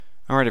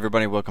Alright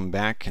everybody, welcome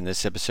back. In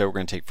this episode we're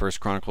going to take 1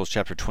 Chronicles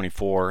chapter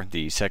 24,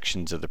 the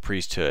sections of the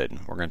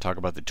priesthood. We're going to talk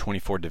about the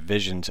 24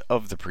 divisions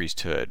of the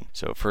priesthood.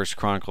 So 1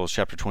 Chronicles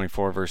chapter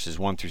 24 verses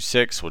 1 through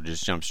 6, we'll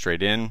just jump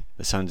straight in.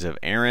 The sons of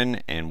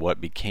Aaron and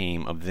what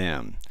became of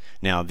them.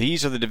 Now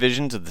these are the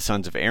divisions of the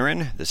sons of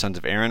Aaron. The sons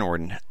of Aaron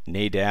were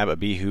Nadab,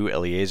 Abihu,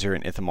 Eleazar,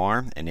 and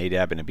Ithamar. And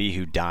Nadab and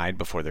Abihu died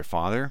before their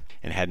father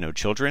and had no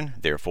children.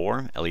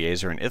 Therefore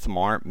Eleazar and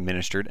Ithamar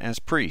ministered as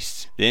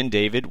priests. Then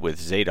David with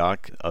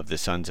Zadok of the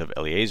sons of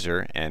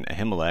Eleazar and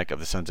Ahimelech of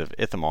the sons of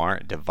Ithamar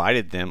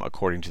divided them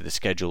according to the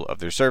schedule of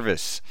their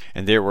service.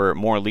 And there were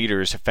more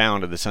leaders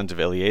found of the sons of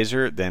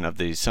Eleazar than of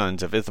the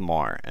sons of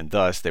Ithamar, and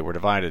thus they were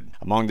divided.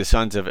 Among the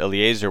sons of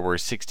Eleazar were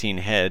 16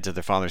 heads of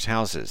their fathers'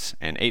 houses,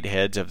 and 8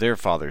 heads of their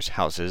fathers'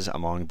 houses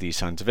among the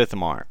sons of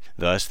Ithamar.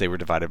 Thus they were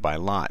divided by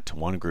lot,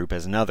 one group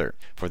as another.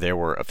 For there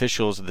were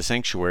officials of the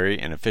sanctuary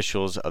and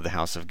officials of the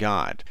house of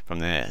God, from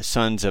the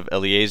sons of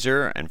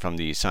Eleazar and from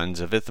the sons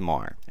of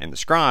Ithamar. And the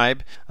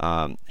scribe,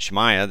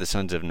 Shemaiah, the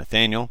sons of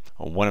Nathaniel,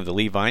 one of the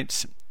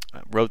Levites,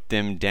 wrote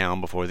them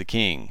down before the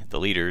king, the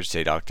leaders,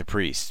 Zadok the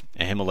priest,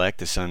 Ahimelech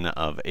the son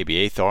of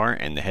Abiathar,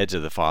 and the heads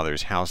of the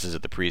fathers' houses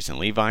of the priests and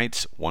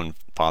Levites, one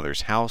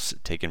father's house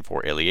taken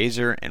for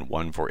Eleazar and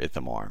one for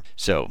Ithamar.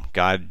 So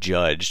God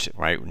judged,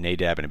 right?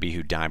 Nadab and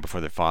Abihu died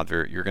before their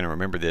father. You're going to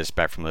remember this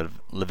back from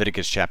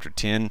Leviticus chapter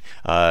 10.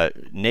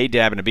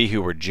 Nadab and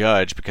Abihu were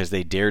judged because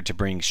they dared to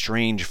bring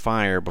strange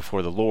fire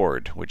before the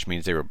Lord, which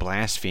means they were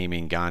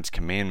blaspheming God's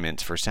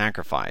commandments for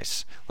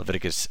sacrifice.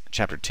 Leviticus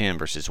chapter 10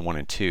 verses 1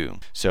 and 2.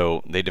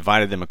 So they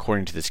divided them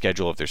according to the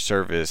schedule of their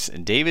service.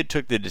 And David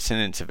took the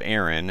descendants of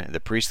Aaron,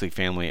 the priestly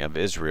family of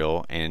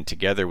Israel, and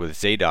together with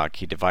Zadok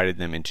he divided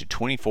them into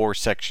 24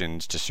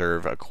 sections to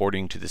serve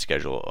according to the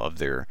schedule of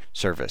their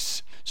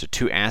service. So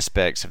 2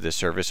 aspects of this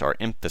service are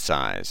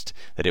emphasized: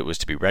 that it was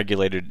to be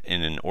regulated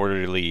in an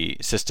orderly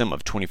system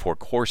of 24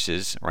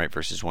 courses, right,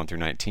 verses 1 through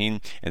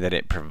 19, and that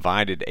it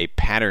provided a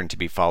pattern to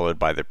be followed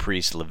by the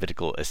priest's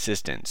Levitical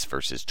assistants,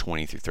 verses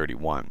 20 through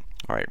 31.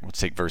 All right, let's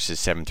take verses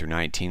 7 through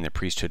 19. The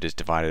priesthood is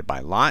divided by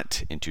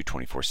lot into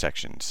 24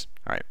 sections.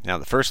 All right, now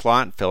the first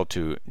lot fell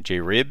to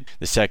Jerib,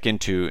 the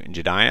second to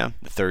Jediah,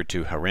 the third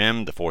to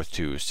Harem, the fourth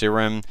to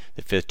Siram,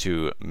 the fifth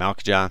to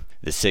Malchijah,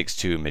 the sixth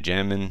to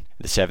Mijamin,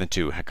 the seventh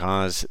to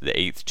Hakaz, the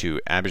eighth to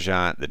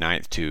Abijah, the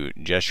ninth to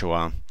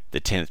Jeshua,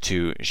 the 10th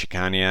to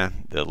Shechaniah,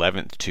 the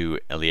 11th to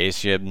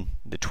Eliashib,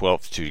 the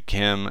 12th to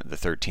Kim, the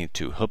 13th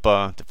to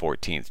Huppah, the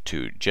 14th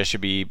to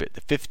Jeshabib,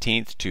 the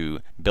 15th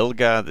to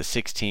Bilgah, the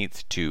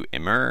 16th to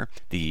Immer,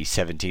 the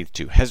 17th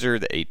to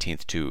Hezer, the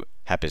 18th to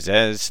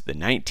Hapizez, the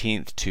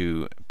 19th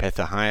to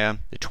Pethahiah,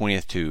 the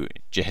 20th to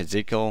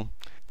Jehezekel,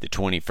 the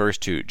 21st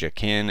to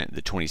Jachin,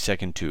 the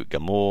 22nd to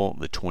Gamul,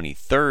 the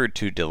 23rd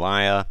to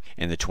Deliah,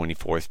 and the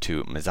 24th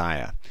to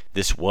Messiah.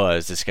 This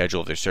was the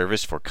schedule of their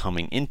service for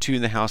coming into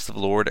the house of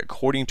the Lord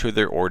according to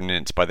their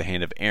ordinance by the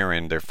hand of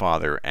Aaron their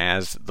father,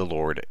 as the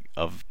Lord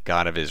of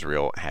God of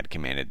Israel had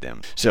commanded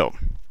them. So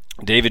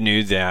David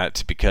knew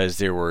that because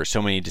there were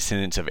so many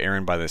descendants of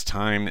Aaron by this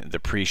time, the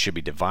priests should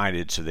be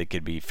divided so they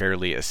could be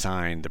fairly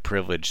assigned the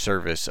privileged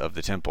service of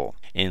the temple.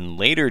 In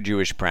later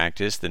Jewish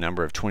practice, the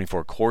number of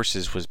 24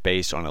 courses was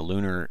based on a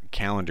lunar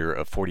calendar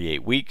of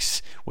 48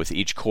 weeks, with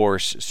each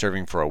course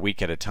serving for a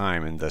week at a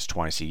time and thus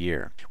twice a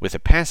year. With the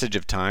passage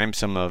of time,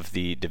 some of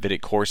the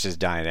Davidic courses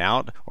died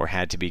out or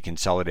had to be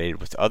consolidated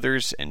with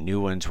others, and new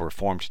ones were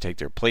formed to take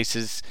their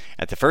places.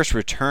 At the first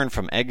return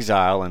from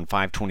exile in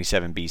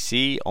 527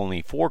 BC,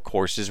 only 4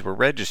 courses were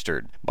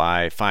registered.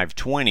 By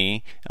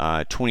 520,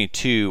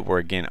 22 were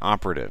again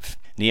operative.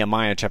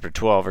 Nehemiah chapter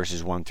 12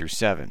 verses 1 through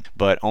 7.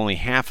 But only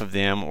half of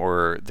them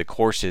were the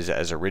courses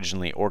as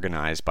originally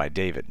organized by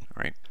David,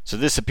 right? So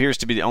this appears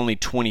to be the only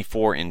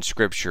 24 in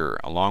Scripture,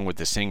 along with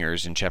the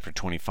singers in chapter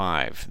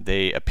 25.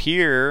 They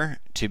appear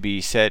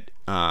to set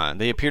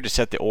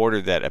the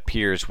order that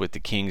appears with the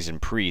kings and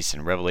priests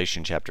in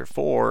Revelation chapter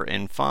 4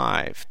 and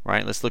 5.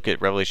 Right? Let's look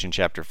at Revelation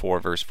chapter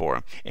 4, verse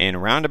 4.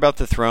 And round about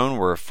the throne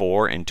were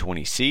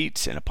 24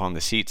 seats, and upon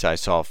the seats I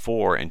saw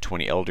 24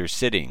 elders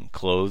sitting,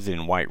 clothed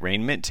in white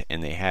raiment,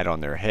 and they had on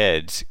their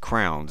heads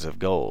crowns of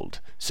gold.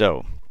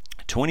 So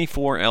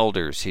 24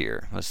 elders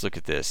here. Let's look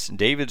at this.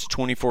 David's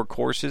 24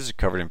 courses are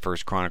covered in 1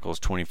 Chronicles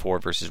 24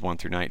 verses 1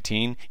 through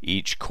 19.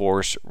 Each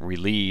course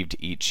relieved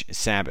each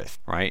Sabbath,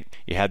 right?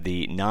 You had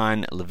the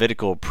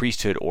non-Levitical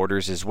priesthood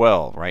orders as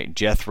well, right?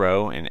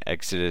 Jethro in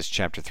Exodus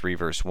chapter 3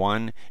 verse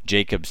 1,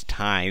 Jacob's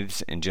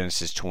tithes in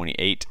Genesis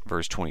 28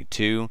 verse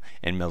 22,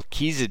 and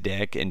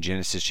Melchizedek in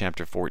Genesis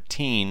chapter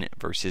 14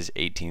 verses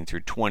 18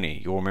 through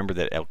 20. You'll remember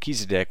that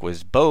Melchizedek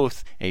was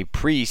both a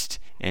priest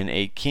and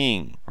a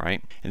king,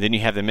 right? And then you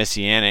have the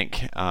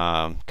Messianic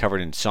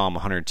covered in Psalm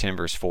 110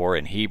 verse 4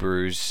 and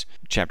Hebrews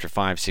chapter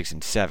 5, 6,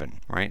 and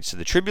 7, right? So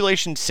the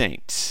tribulation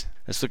saints.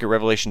 Let's look at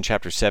Revelation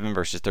chapter 7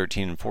 verses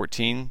 13 and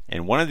 14.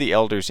 And one of the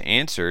elders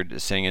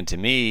answered, saying unto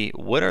me,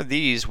 What are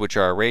these which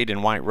are arrayed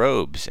in white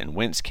robes, and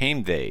whence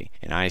came they?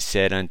 And I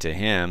said unto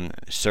him,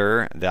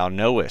 Sir, thou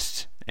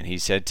knowest. And he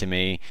said to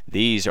me,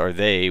 These are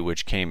they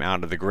which came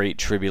out of the great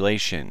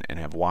tribulation, and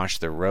have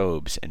washed their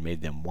robes, and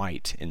made them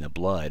white in the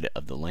blood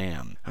of the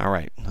Lamb.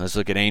 Alright, let's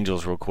look at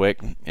angels real quick.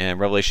 In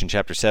Revelation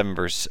chapter 7,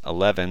 verse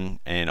 11,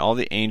 And all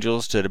the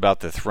angels stood about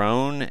the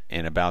throne,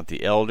 and about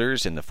the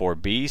elders, and the four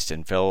beasts,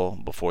 and fell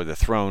before the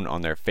throne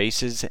on their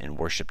faces, and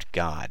worshipped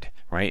God.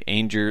 Right?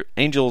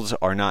 Angels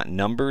are not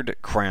numbered,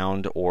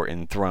 crowned, or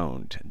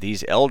enthroned.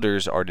 These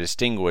elders are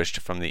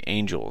distinguished from the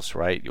angels,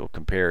 right? You'll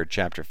compare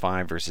chapter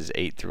 5, verses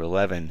 8 through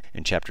 11,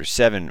 and chapter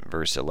 7,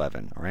 verse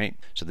 11, all right?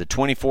 So the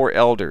 24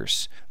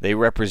 elders, they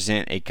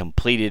represent a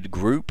completed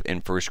group in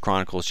 1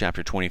 Chronicles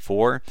chapter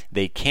 24.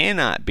 They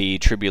cannot be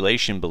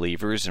tribulation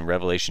believers in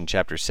Revelation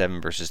chapter 7,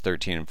 verses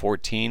 13 and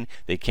 14.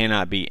 They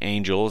cannot be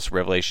angels,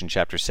 Revelation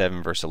chapter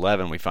 7, verse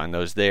 11. We find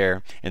those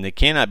there. And they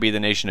cannot be the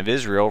nation of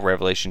Israel,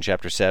 Revelation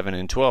chapter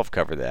 7 and 12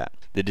 cover that.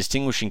 The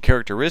distinguishing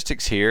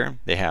characteristics here,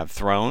 they have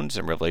thrones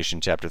in Revelation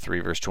chapter 3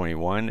 verse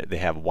 21. They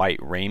have white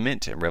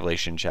raiment in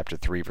Revelation chapter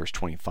 3 verse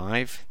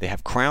 25. They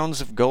have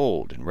crowns of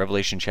gold in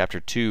Revelation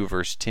chapter 2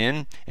 verse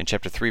 10 and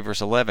chapter 3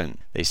 verse 11.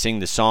 They sing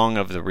the song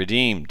of the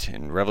redeemed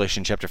in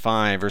Revelation chapter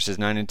 5 verses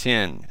 9 and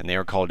 10. And they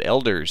are called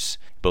elders,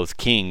 both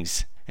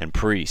kings and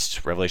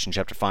priests, Revelation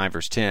chapter 5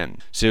 verse 10.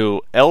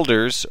 So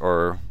elders,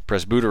 or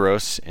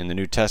presbyteros in the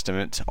New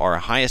Testament, are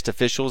highest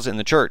officials in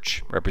the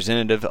church,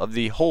 representative of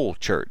the whole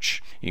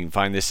church. You can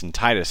find this in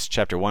Titus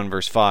chapter 1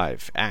 verse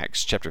 5,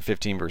 Acts chapter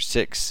 15 verse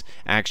 6,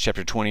 Acts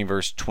chapter 20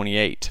 verse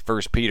 28,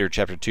 1 Peter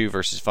chapter 2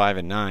 verses 5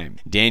 and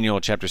 9,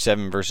 Daniel chapter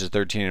 7 verses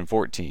 13 and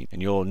 14.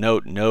 And you'll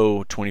note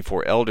no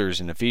 24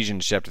 elders in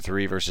Ephesians chapter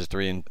 3 verses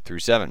 3 through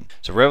 7.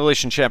 So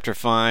Revelation chapter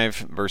 5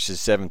 verses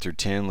 7 through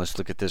 10, let's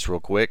look at this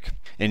real quick.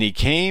 And he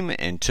came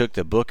and took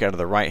the book out of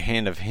the right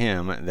hand of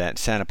him that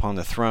sat upon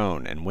the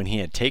throne. And when he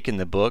had taken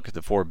the book,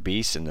 the four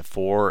beasts and the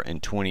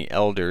 24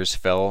 elders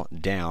fell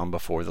down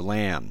before the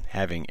Lamb,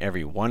 having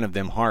every one of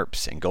them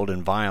harps and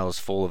golden vials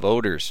full of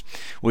odors,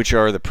 which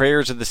are the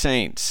prayers of the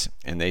saints.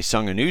 And they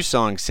sung a new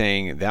song,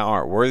 saying, Thou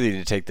art worthy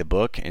to take the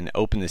book and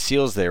open the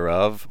seals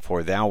thereof,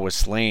 for thou wast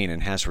slain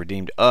and hast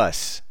redeemed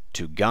us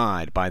to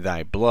God by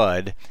thy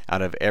blood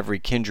out of every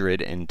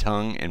kindred and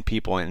tongue and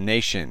people and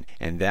nation,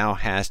 and thou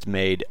hast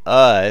made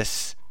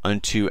us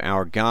unto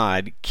our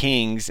God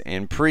kings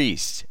and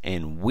priests,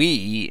 and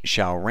we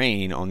shall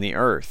reign on the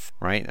earth.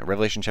 Right?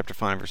 Revelation chapter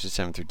 5 verses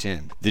 7 through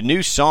 10. The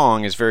new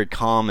song is very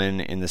common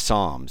in the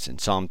Psalms. In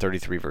Psalm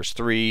 33 verse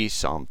 3,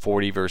 Psalm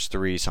 40 verse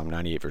 3, Psalm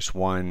 98 verse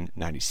 1,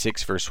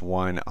 96 verse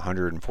 1,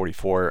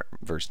 144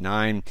 verse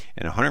 9,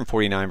 and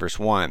 149 verse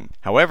 1.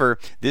 However,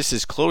 this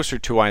is closer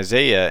to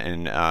Isaiah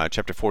in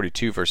chapter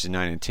 42 verses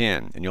 9 and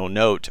 10. And you'll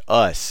note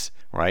us,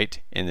 right,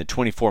 in the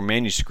 24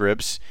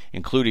 manuscripts,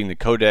 including the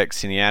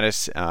Codex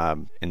Sinaiticus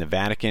in the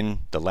Vatican,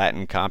 the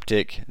Latin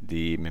Coptic,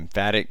 the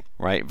Memphatic,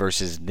 right,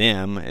 versus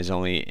them is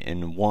only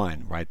in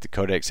one, right, the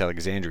Codex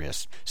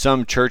Alexandrinus.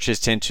 Some churches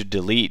tend to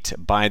delete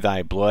by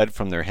thy blood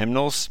from their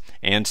hymnals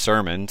and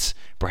sermons.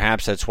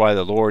 Perhaps that's why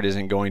the Lord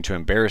isn't going to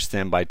embarrass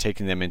them by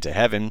taking them into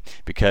heaven,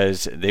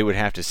 because they would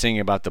have to sing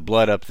about the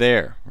blood up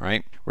there,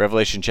 right?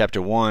 Revelation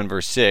chapter 1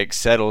 verse 6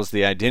 settles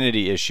the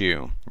identity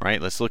issue,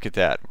 right? Let's look at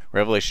that.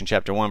 Revelation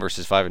chapter 1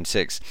 verses 5 and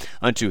 6.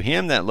 Unto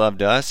him that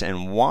loved us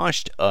and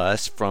washed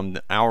us from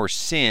our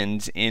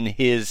sins in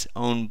his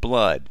own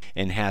blood,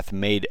 and hath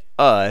made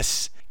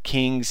us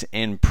kings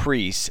and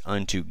priests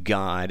unto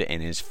God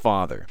and his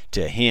Father.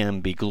 To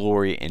him be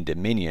glory and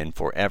dominion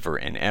forever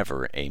and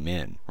ever.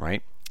 Amen.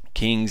 Right?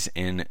 Kings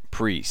and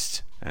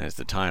priests. That is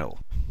the title.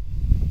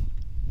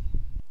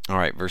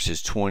 Alright,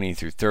 verses 20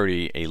 through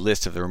 30, a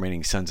list of the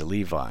remaining sons of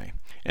Levi.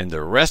 And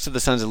the rest of the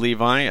sons of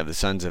Levi, of the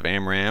sons of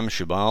Amram,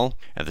 Shubal,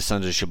 of the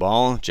sons of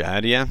Shubal,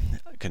 Jehadiah,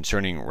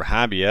 concerning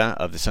Rehabiah,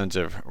 of the sons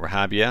of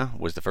Rehabiah,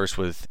 was the first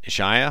with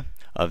Ishiah.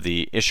 Of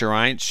the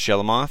Isharites,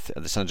 Shelomoth,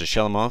 of the sons of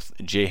Shelomoth,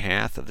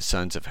 Jahath, of the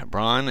sons of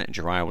Hebron,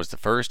 Jeriah was the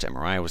first,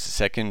 Amariah was the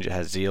second,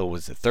 Jehaziel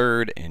was the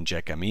third, and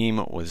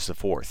Jechamim was the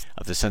fourth.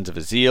 Of the sons of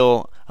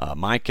Aziel,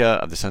 Micah,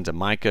 of the sons of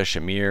Micah,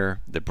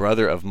 Shamir, the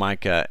brother of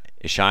Micah,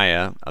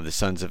 Ishiah, of the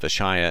sons of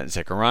Ishiah,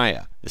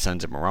 Zechariah. The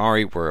sons of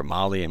Merari were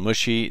Mali and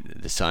Mushi,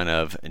 the son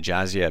of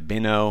Jaziah,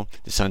 Beno.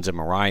 The sons of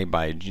Merari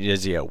by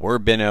Jaziah were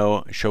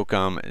Beno,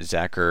 Shokam,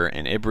 Zachar,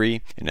 and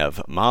Ibri. And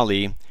of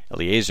Mali,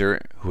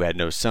 Eleazar, who had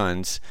no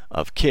sons.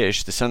 Of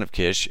Kish, the son of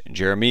Kish,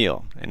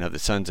 Jeremiel. And of the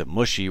sons of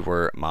Mushi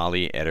were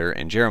Mali, Eder,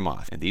 and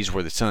Jeremoth. And these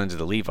were the sons of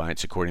the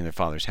Levites according to their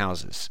fathers'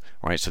 houses.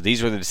 Right, so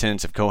these were the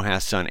descendants of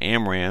Kohath's son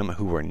Amram,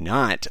 who were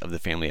not of the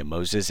family of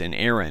Moses and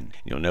Aaron.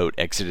 You'll note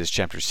Exodus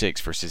chapter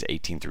 6, verses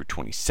 18 through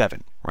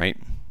 27. Right?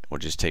 We'll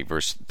just take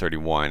verse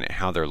 31,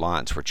 how their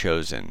lots were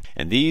chosen.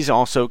 And these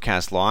also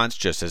cast lots,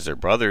 just as their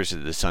brothers,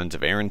 the sons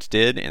of Aaron,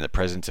 did, in the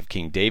presence of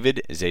King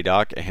David,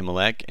 Zadok,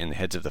 Ahimelech, and the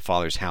heads of the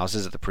fathers'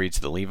 houses of the priests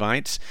of the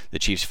Levites. The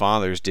chiefs'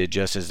 fathers did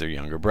just as their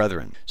younger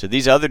brethren. So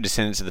these other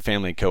descendants of the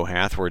family of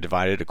Kohath were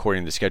divided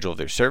according to the schedule of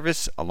their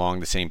service, along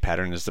the same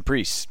pattern as the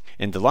priests.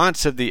 And the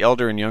lots of the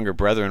elder and younger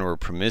brethren were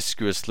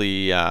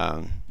promiscuously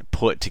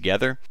put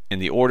together, and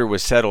the order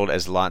was settled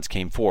as the lots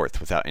came forth,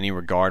 without any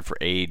regard for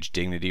age,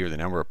 dignity, or the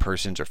number of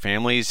persons or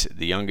families,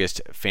 the youngest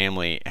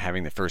family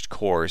having the first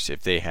course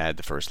if they had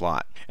the first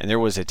lot. And there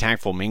was a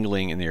tactful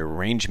mingling in the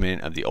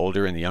arrangement of the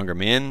older and the younger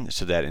men,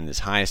 so that in this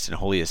highest and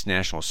holiest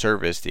national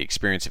service, the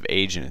experience of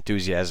age and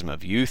enthusiasm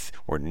of youth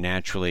were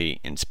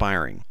naturally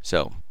inspiring.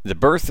 So, the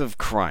birth of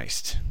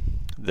Christ.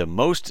 The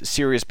most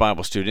serious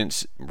Bible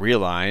students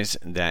realize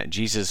that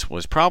Jesus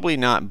was probably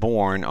not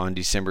born on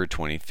December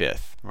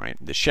 25th, right?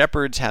 The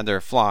shepherds had their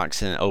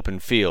flocks in an open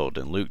field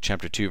in Luke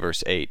chapter 2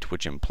 verse 8,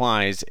 which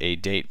implies a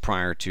date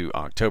prior to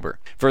October.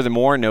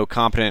 Furthermore, no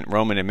competent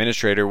Roman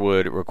administrator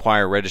would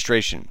require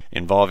registration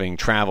involving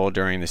travel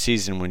during the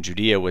season when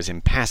Judea was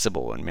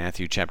impassable in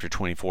Matthew chapter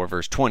 24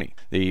 verse 20.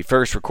 The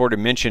first recorded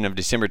mention of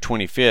December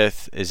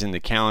 25th is in the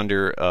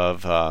calendar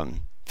of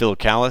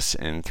Philocalus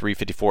in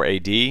 354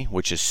 AD,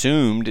 which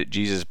assumed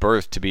Jesus'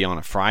 birth to be on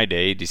a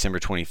Friday, December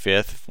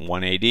 25th,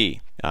 1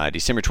 AD.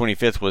 December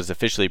 25th was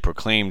officially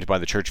proclaimed by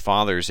the Church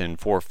Fathers in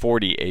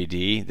 440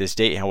 AD. This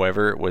date,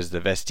 however, was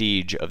the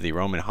vestige of the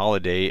Roman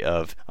holiday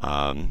of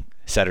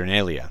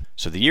Saturnalia.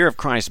 So the year of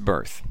Christ's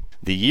birth.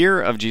 The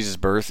year of Jesus'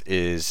 birth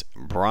is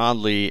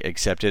broadly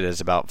accepted as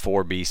about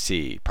 4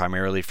 BC,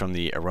 primarily from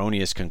the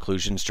erroneous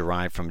conclusions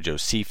derived from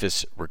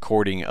Josephus'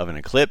 recording of an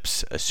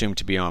eclipse, assumed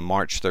to be on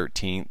March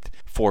 13th,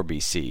 4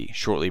 BC,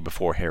 shortly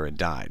before Herod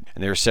died.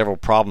 And there are several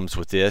problems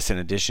with this, in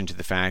addition to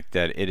the fact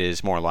that it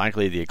is more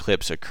likely the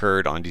eclipse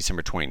occurred on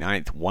December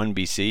 29th, 1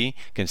 BC.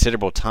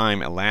 Considerable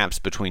time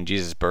elapsed between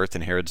Jesus' birth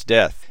and Herod's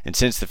death. And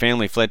since the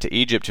family fled to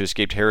Egypt to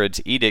escape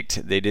Herod's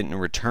edict, they didn't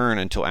return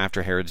until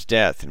after Herod's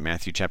death, in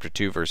Matthew chapter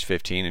 2, verse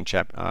 15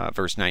 and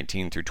verse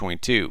 19 through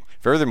 22.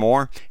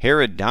 Furthermore,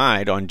 Herod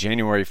died on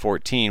January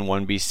 14,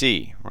 1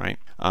 BC, right?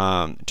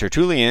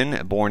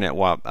 Tertullian, born at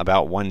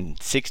about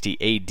 160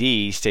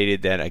 AD,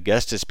 stated that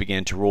Augustus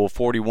began to rule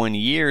 41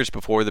 years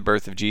before the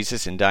birth of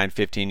Jesus and died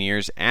 15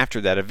 years after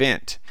that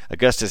event.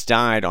 Augustus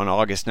died on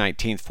August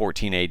 19,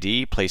 14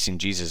 AD, placing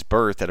Jesus'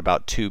 birth at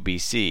about 2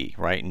 BC,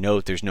 right?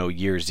 Note there's no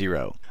year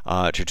zero.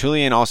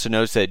 Tertullian also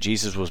notes that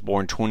Jesus was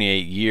born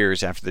 28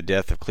 years after the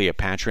death of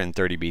Cleopatra in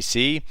 30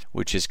 BC,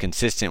 which is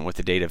consistent with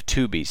the date of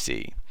 2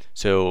 BC.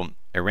 So,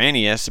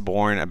 Irenaeus,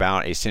 born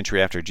about a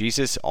century after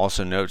Jesus,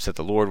 also notes that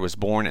the Lord was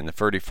born in the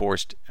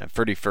 31st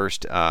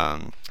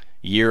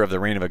year of the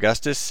reign of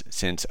Augustus,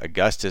 since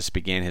Augustus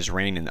began his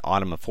reign in the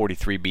autumn of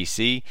 43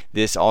 BC.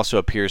 This also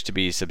appears to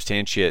be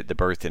substantiate the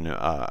birth in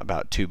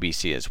about 2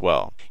 BC as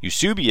well.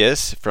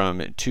 Eusebius, from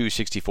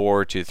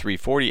 264 to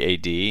 340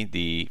 AD,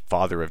 the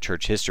father of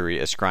church history,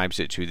 ascribes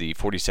it to the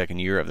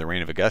 42nd year of the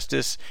reign of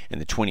Augustus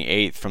and the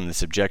 28th from the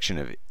subjection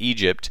of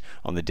Egypt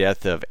on the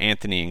death of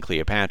Antony and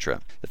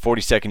Cleopatra. The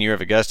 42nd year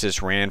of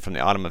Augustus ran from the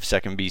autumn of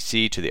 2nd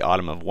BC to the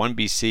autumn of 1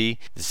 BC.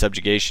 The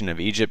subjugation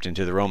of Egypt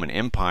into the Roman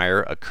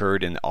Empire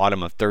occurred in the autumn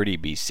of 30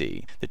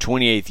 BC. The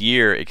 28th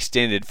year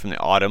extended from the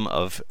autumn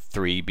of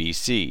 3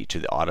 BC to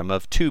the autumn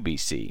of 2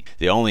 BC.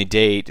 The only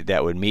date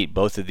that would meet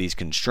both of these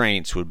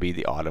constraints would be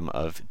the autumn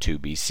of 2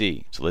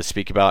 BC. So let's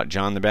speak about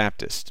John the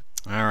Baptist.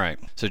 All right,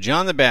 so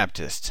John the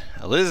Baptist.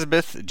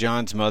 Elizabeth,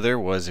 John's mother,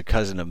 was a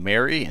cousin of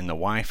Mary and the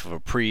wife of a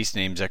priest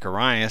named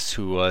Zacharias,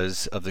 who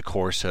was of the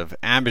course of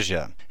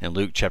Abijah. In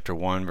Luke chapter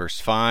 1, verse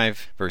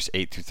 5, verse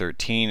 8 through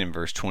 13, and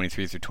verse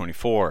 23 through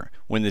 24.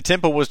 When the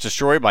temple was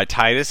destroyed by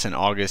Titus in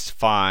August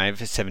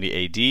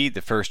 570 AD,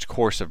 the first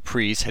course of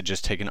priests had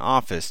just taken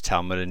office,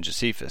 Talmud and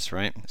Josephus,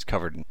 right? It's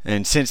covered.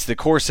 And since the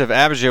course of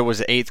Abijah was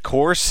the 8th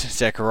course,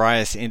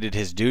 Zacharias ended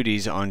his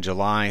duties on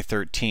July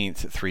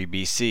 13th, 3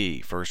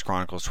 BC. 1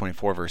 Chronicles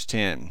 24, verse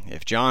 10.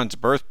 If John's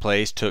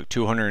birthplace took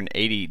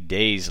 280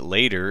 days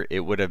later, it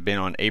would have been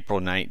on April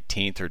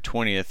 19th or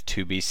 20th,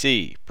 2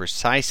 BC,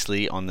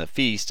 precisely on the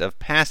feast of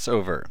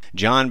Passover.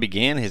 John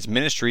began his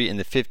ministry in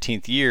the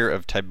 15th year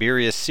of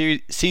Tiberius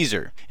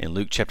Caesar, in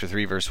Luke chapter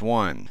 3, verse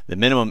 1. The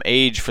minimum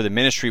age for the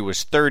ministry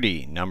was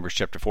 30, Numbers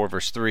chapter 4,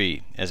 verse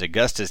 3, as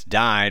Augustus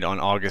died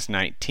on August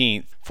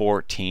 19th,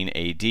 14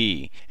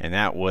 AD, and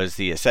that was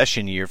the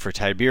accession year for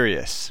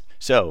Tiberius.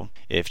 So,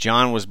 if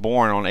John was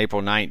born on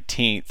April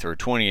 19th or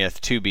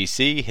 20th, 2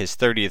 BC, his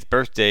 30th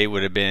birthday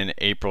would have been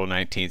April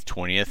 19th,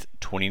 20th,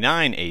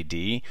 29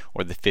 AD,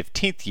 or the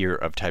 15th year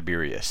of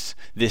Tiberius.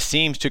 This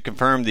seems to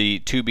confirm the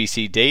 2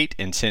 BC date,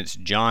 and since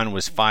John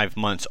was 5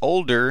 months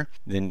older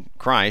than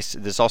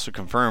Christ, this also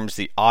confirms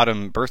the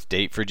autumn birth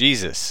date for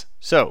Jesus.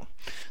 So,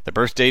 the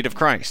birth date of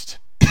Christ.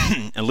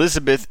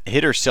 Elizabeth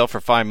hid herself for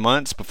 5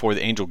 months before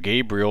the angel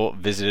Gabriel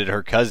visited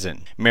her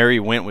cousin.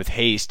 Mary went with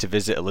haste to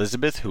visit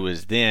Elizabeth, who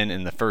was then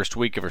in the first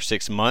week of her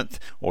 6th month,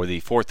 or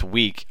the 4th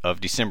week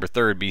of December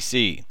 3rd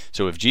BC.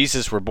 So if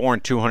Jesus were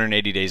born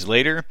 280 days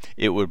later,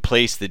 it would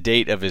place the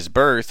date of his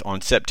birth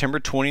on September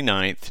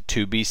 29th,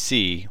 2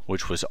 BC,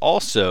 which was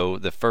also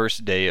the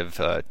first day of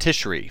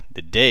Tishri,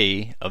 the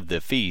day of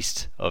the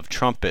Feast of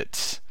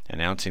Trumpets,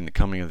 announcing the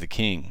coming of the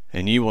King.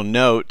 And you will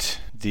note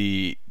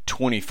the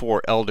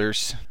 24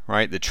 elders,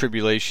 right? The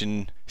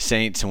tribulation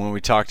saints. And when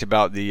we talked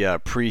about the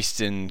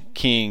priests and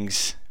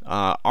kings,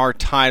 our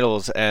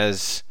titles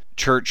as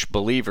church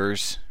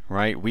believers,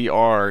 right? We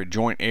are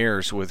joint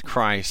heirs with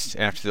Christ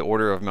after the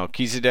order of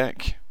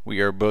Melchizedek. We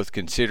are both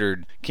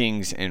considered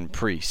kings and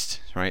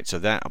priests, right? So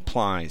that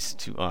applies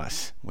to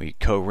us. We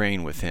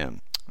co-reign with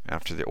him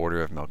after the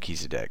order of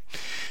Melchizedek.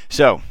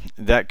 So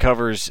that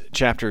covers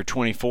chapter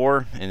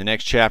 24. In the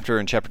next chapter,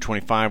 in chapter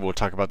 25, we'll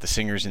talk about the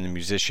singers and the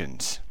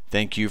musicians.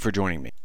 Thank you for joining me.